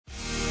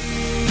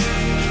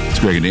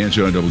Greg and Dan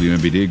show on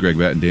WMBD. Greg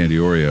Batt and Dan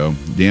DiOrio.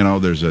 Dan,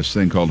 there's this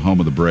thing called Home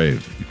of the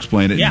Brave.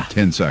 Explain it in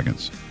 10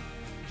 seconds.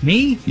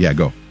 Me? Yeah,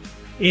 go.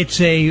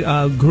 It's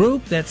a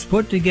group that's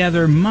put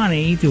together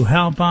money to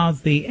help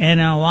out the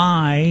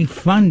NLI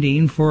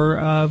funding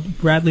for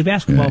Bradley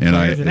basketball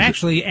players and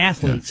actually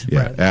athletes.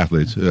 Yeah,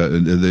 athletes.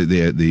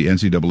 The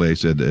NCAA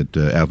said that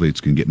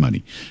athletes can get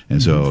money.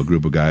 And so a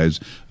group of guys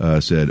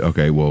said,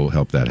 okay, we'll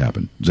help that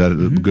happen. Is that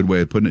a good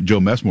way of putting it? Joe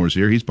Messmore's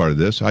here. He's part of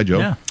this. Hi, Joe.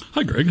 Yeah.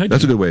 Hi, Greg. Hi,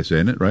 That's a good way of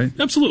saying it, right?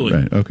 Absolutely.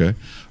 Right, okay.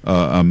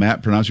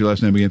 Matt, pronounce your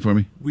last name again for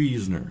me.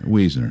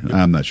 Wiesner. Yep.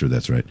 I'm not sure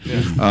that's right.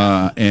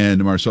 Yeah.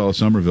 And Marcella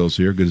Somerville's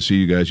here. Good to see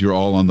you guys. You're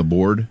all on the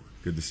board.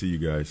 Good to see you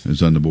guys.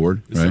 It's on the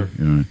board, yes,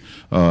 right?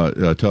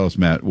 Sir. Tell us,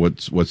 Matt,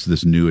 what's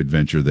this new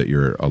adventure that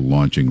you're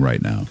launching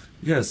right now?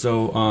 Yeah,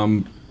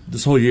 so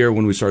this whole year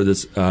when we started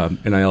this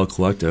NIL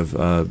collective,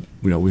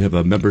 we have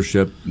a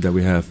membership that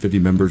we have 50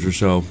 members or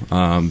so,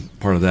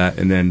 part of that,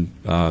 and then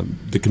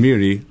the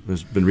community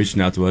has been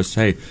reaching out to us,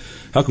 hey,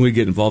 how can we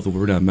get involved if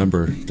we're not a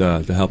member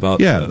to help out?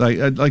 Yeah,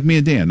 like me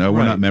and Dan.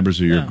 We're not members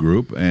of your Yeah.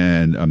 group,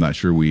 and I'm not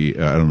sure I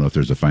don't know if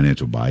there's a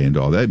financial buy-in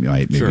to all that.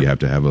 Maybe Sure. you have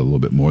to have a little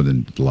bit more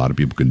than a lot of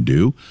people can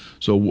do.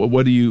 So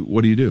what do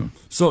you do?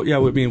 So, yeah,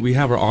 we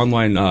have our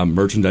online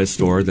merchandise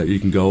store that you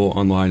can go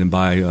online and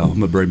buy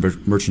Home of the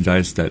Brave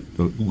merchandise that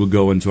will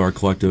go into our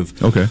collective.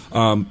 Okay.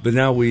 But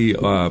now we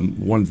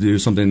wanted to do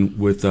something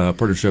with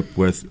partnership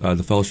with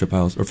the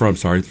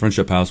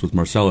Friendship House with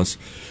Marcellus.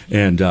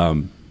 And,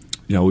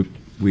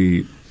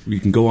 we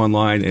can go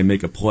online and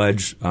make a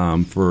pledge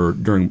for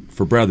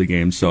Bradley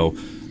games. So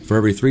for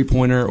every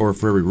 3-pointer or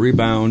for every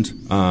rebound,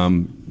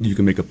 you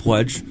can make a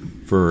pledge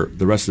for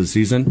the rest of the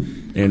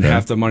season, and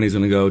half the money is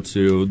going to go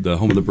to the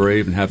Home of the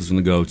Brave, and half is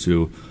going to go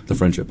to the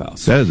Friendship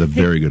House. That is a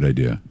very good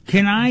idea.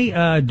 Can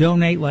I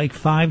donate like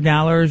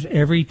 $5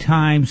 every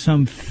time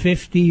some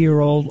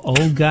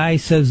 50-year-old guy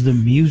says the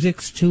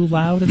music's too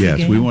loud? At the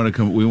game? We want to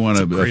come. We want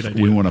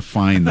to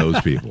find those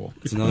people.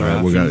 It's another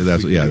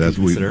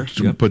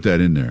option. Put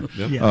that in there.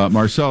 Yep.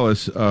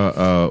 Marcellus,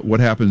 what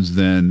happens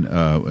then?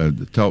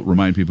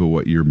 Remind people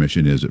what your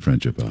mission is at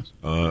Friendship House.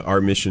 Our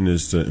mission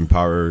is to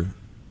empower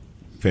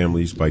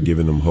families by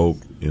giving them hope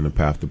and a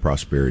path to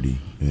prosperity,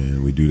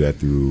 and we do that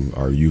through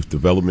our youth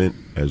development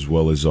as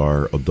well as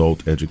our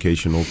adult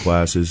educational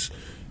classes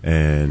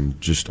and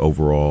just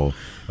overall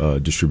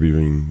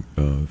distributing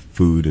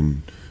food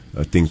and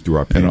things through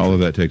our pantry. And all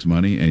of that takes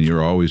money, and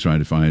you're always trying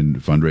to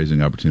find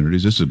fundraising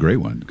opportunities. This is a great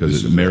one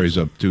because it marries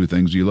up two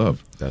things you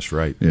love. That's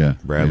right. Yeah,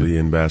 Bradley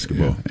and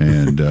basketball,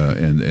 and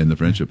the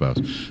Friendship House.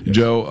 Yes.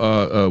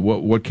 Joe,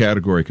 what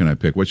category can I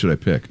pick? What should I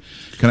pick?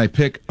 Can I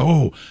pick?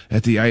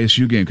 At the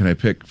ISU game, can I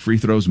pick free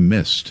throws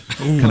missed?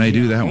 Can I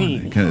do that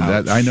one?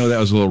 I know that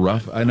was a little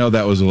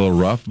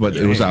rough. But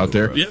it was out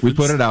there. We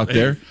put it out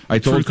there. I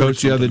told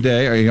Coach the other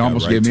day. He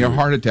almost gave me a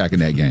heart attack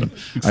in that game.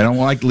 I don't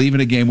like leaving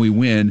a game we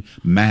win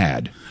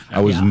mad. I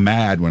was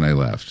mad when I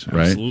left.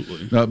 Right?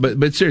 Absolutely.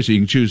 But seriously,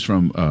 you can choose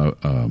from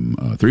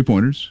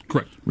 3-pointers.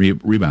 Correct.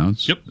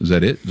 Rebounds. Yep. Is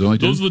that it?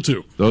 Those are the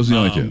two. Those are the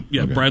only two.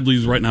 Yeah. Okay.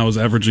 Bradley's right now is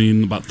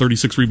averaging about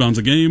 36 rebounds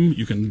a game.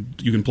 You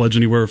can pledge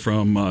anywhere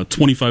from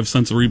 25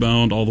 cents a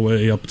rebound all the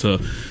way up to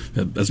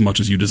as much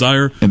as you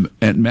desire. And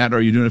Matt,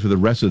 are you doing it for the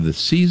rest of the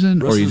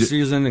season? Rest of the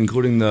season,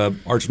 including the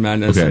Arch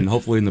Madness, and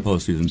hopefully in the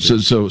postseason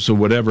too. So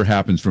whatever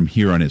happens from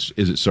here on, is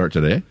it start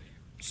today?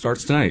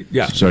 Starts tonight.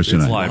 Yeah, starts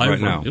tonight. It's live right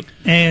now. Yep.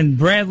 And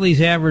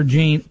Bradley's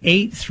averaging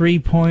 8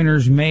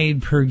 3-pointers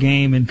made per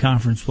game in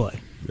conference play.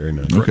 Very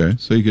nice. Okay,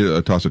 so you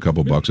could toss a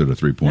couple bucks at a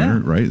 3-pointer,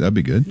 right? That'd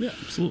be good. Yeah,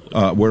 absolutely.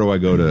 Where do I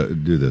go to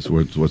do this?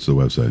 What's the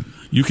website?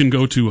 You can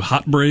go to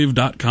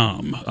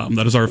hotbrave.com.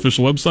 That is our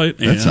official website.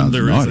 That sounds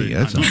naughty.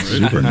 That sounds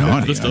super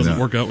naughty. If this doesn't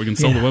work out, we can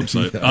sell the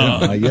website.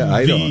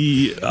 I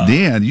don't.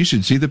 Dan, you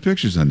should see the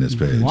pictures on this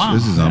page. Wow.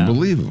 This is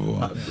unbelievable.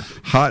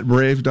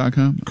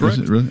 Hotbrave.com? Correct.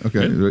 Is it really?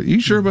 Okay. Yeah. You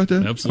sure about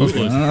that?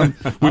 Absolutely.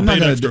 Okay.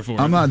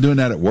 I'm not doing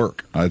that at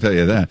work. I'll tell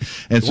you that.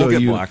 And so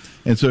get blocked.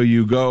 And so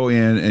you go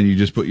in and you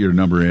just put your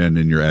number in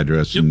and your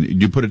address,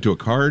 and you put it to a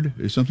card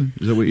or something?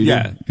 Is that what you do?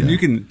 Yeah, and you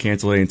can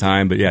cancel any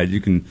time, but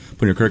you can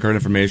put your credit card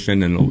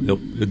information, and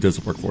it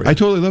does work for you. I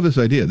totally love this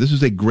idea. This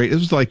is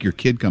like your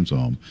kid comes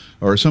home,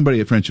 or somebody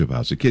at Friendship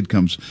House. A kid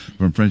comes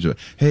from Friendship.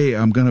 Hey,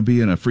 I'm going to be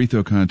in a free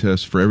throw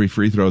contest. For every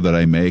free throw that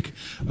I make,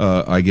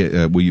 I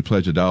get. Will you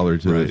pledge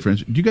 $1 to the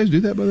Friendship? Do you guys do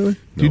that, by the way?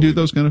 Do you do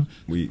those kind of?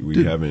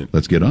 We haven't.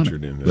 Let's get on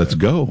it. Let's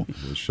go.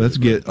 Let's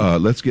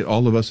get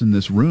all of us in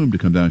this room to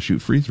come down and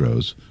shoot free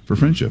throws for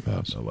Friendship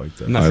House. I like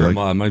that. I'm not sure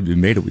I might be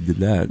made if we did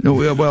that. No,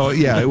 well,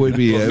 yeah, it would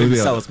be.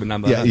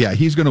 Yeah,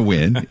 he's going to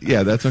win.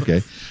 Yeah, that's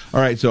okay. All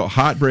right, so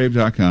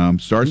hotbrave.com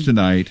starts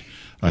tonight.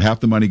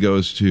 Half the money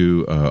goes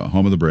to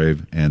Home of the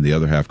Brave, and the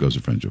other half goes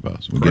to Friendship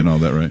House. We're getting all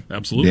that right?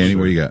 Absolutely. Danny,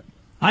 what do you got?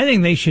 I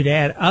think they should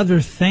add other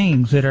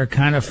things that are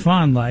kind of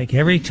fun, like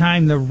every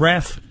time the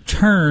ref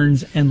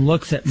turns and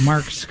looks at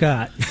Mark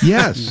Scott.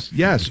 Yes.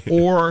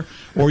 Or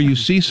you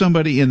see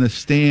somebody in the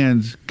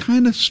stands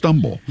kind of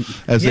stumble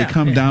as they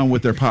come down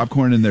with their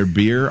popcorn and their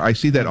beer. I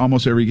see that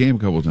almost every game a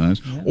couple of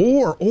times.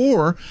 Yeah.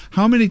 Or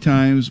how many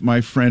times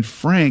my friend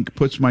Frank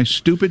puts my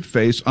stupid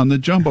face on the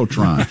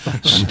Jumbotron.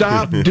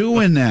 Stop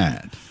doing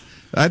that.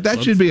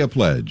 That should be a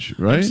pledge,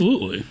 right?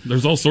 Absolutely.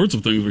 There's all sorts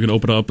of things we can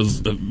open up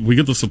as we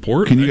get the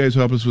support. Can you guys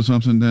help us with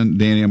something then?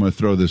 Danny, I'm going to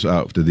throw this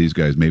out to these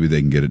guys. Maybe they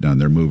can get it done.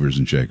 They're movers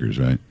and shakers,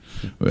 right?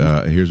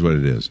 Here's what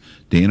it is.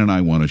 Dan and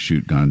I want to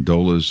shoot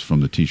gondolas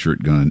from the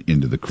T-shirt gun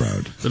into the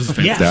crowd.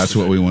 Yes. That's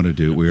what we want to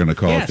do. We're going to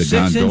call it the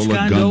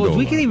gondola.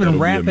 We can even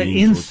wrap it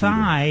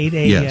inside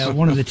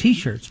one of the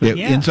T-shirts.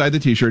 Inside the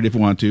T-shirt if you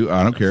want to.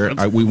 I don't care.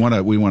 We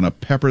want to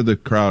pepper the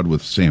crowd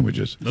with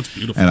sandwiches. That's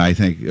beautiful. And I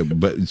think,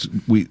 but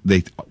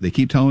they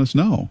keep telling us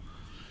no.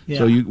 Yeah.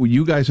 So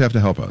you guys have to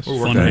help us. We'll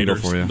work an angle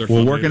for you.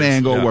 We'll work an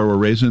angle where we're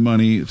raising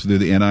money through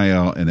the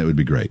NIL, and it would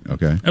be great.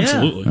 Okay.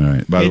 Absolutely. All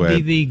right. By the way,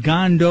 it'd be the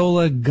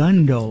gondola.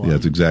 Yeah,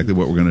 that's exactly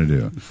what we're going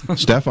to do.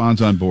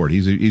 Stefan's on board.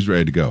 He's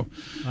ready to go.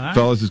 Right.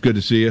 Fellas, it's good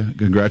to see you.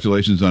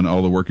 Congratulations on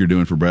all the work you're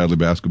doing for Bradley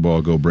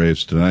basketball. Go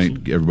Braves tonight.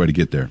 Absolutely. Everybody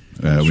get there.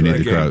 We need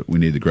the crowd. We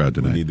need the crowd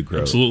tonight. We need the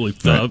crowd. Absolutely.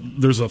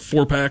 There's a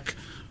 4-pack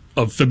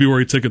of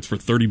February tickets for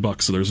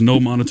 $30, so there's no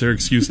monetary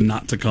excuse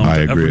not to come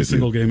to every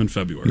single game in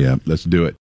February. Yeah, let's do it.